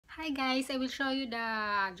Hi guys, I will show you the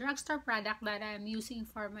drugstore product that I'm using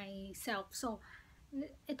for myself. So,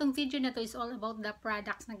 itong video na to is all about the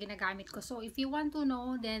products na ginagamit ko. So, if you want to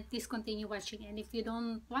know, then please continue watching. And if you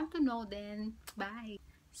don't want to know, then bye.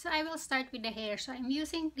 So, I will start with the hair. So, I'm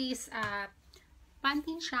using this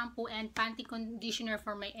Pantene shampoo and Pantene conditioner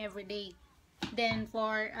for my everyday. Then,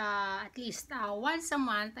 for at least once a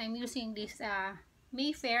month, I'm using this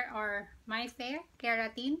Mayfair or MyFair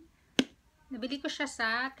Keratin. Nabili ko siya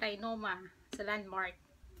sa Trinoma, sa Landmark.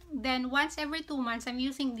 Then, once every 2 months, I'm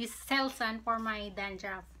using this Selsun for my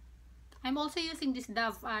dandruff. I'm also using this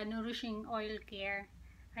Dove Nourishing Oil Care.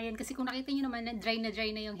 Ayan, kasi kung nakita nyo naman, dry na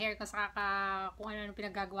yung hair ko sa kung ano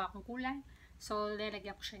pinagagawa kong kulay. So,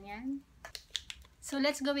 lalagyan ko siya niyan. So,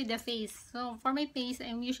 let's go with the face. So, for my face,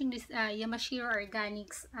 I'm using this Yamashiro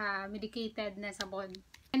Organics medicated na sabon.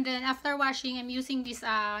 And then, after washing, I'm using this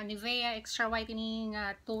Nivea Extra Whitening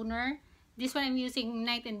Toner. This one I'm using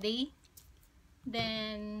night and day.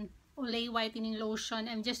 Then, Olay Whitening Lotion.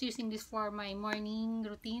 I'm just using this for my morning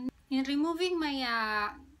routine. In removing my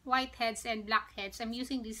whiteheads and blackheads, I'm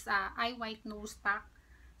using this eye white nose pack.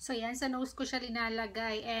 So, yan. Sa nose ko siya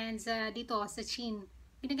linalagay. And dito, sa chin.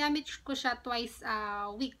 Ginagamit ko siya twice a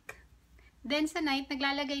week. Then, sa night,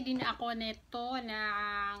 naglalagay din ako nito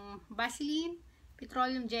ng Vaseline,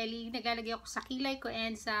 petroleum jelly. Naglalagay ako sa kilay ko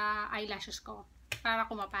and sa eyelashes ko para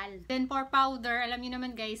kumapal. Then, for powder, alam niyo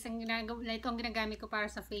naman guys, ito ang ginagamit ko para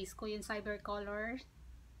sa face ko, yung Cyber Colors.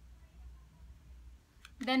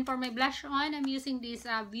 Then, for my blush on, I'm using this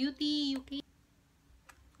Beauty UK.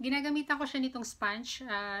 Ginagamitan ko siya nitong sponge.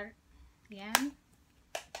 Yan.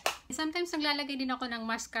 Sometimes, naglalagay din ako ng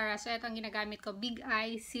mascara. So, ito ang ginagamit ko. Big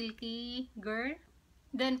Eye Silky Girl.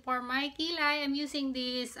 Then, for my kilay, I'm using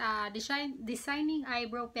this Designing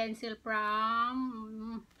Eyebrow Pencil from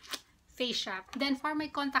Face Shop. Then, for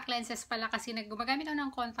my contact lenses pala, kasi gumagamit ako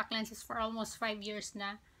ng contact lenses for almost 5 years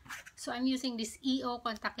na. So, I'm using this EO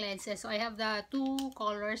contact lenses. So, I have the two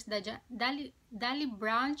colors, the Dali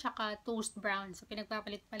Brown tsaka Toast Brown. So,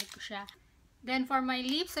 pinagpapalit-palit ko siya. Then, for my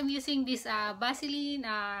lips, I'm using this Vaseline,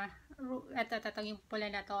 ito yung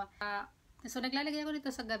pula na to. So, naglalagay ako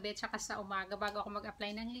nito sa gabi tsaka sa umaga bago ako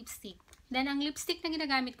mag-apply ng lipstick. Then, ang lipstick na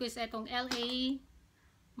ginagamit ko is itong LA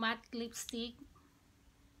Matte Lipstick.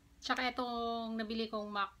 Tsaka itong nabili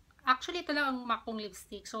kong MAC. Actually, ito lang ang MAC kong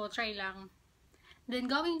lipstick. So, try lang. Then,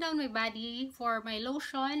 going down my body, for my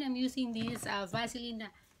lotion, I'm using this Vaseline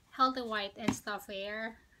Healthy White and Stuff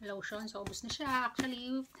Hair lotion. So, ubos na siya.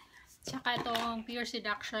 Actually, tsaka itong Pure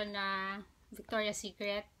Seduction na Victoria's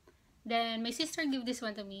Secret. Then, my sister gave this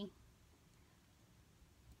one to me.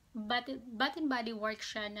 Bath and Body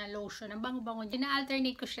Works siya na lotion. Ang bango-bango.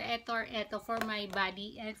 Gina-alternate ko siya ito or ito for my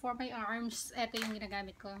body. And for my arms, ito yung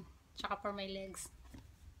ginagamit ko. Tsaka for my legs.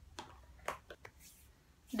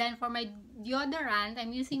 Then for my deodorant,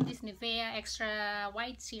 I'm using this Nivea Extra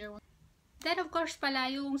White Serum. Then of course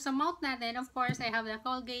pala, yung sa mouth natin, of course, I have the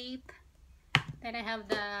Colgate. Then I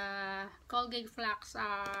have the Colgate Flax,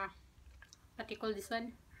 what you call this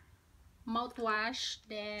one? Mouthwash.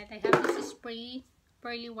 Then I have this spray.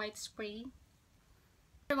 Pearly white spray.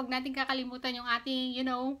 Huwag natin kakalimutan yung ating,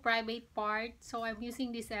 private part. So, I'm using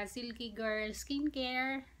this Silky Girl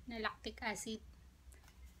Skincare na lactic acid.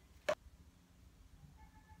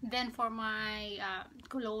 Then, for my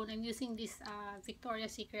cologne, I'm using this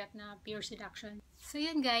Victoria's Secret na Pure Seduction. So,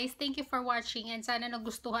 yun guys. Thank you for watching and sana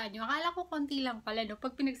nagustuhan nyo. Akala ko konti lang pala, no?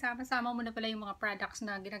 Pag pinagsama-sama mo na pala yung mga products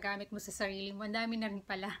na ginagamit mo sa sarili mo, ang dami na rin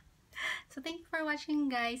pala. So, thank you for watching,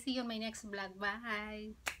 guys. See you on my next vlog.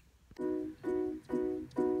 Bye!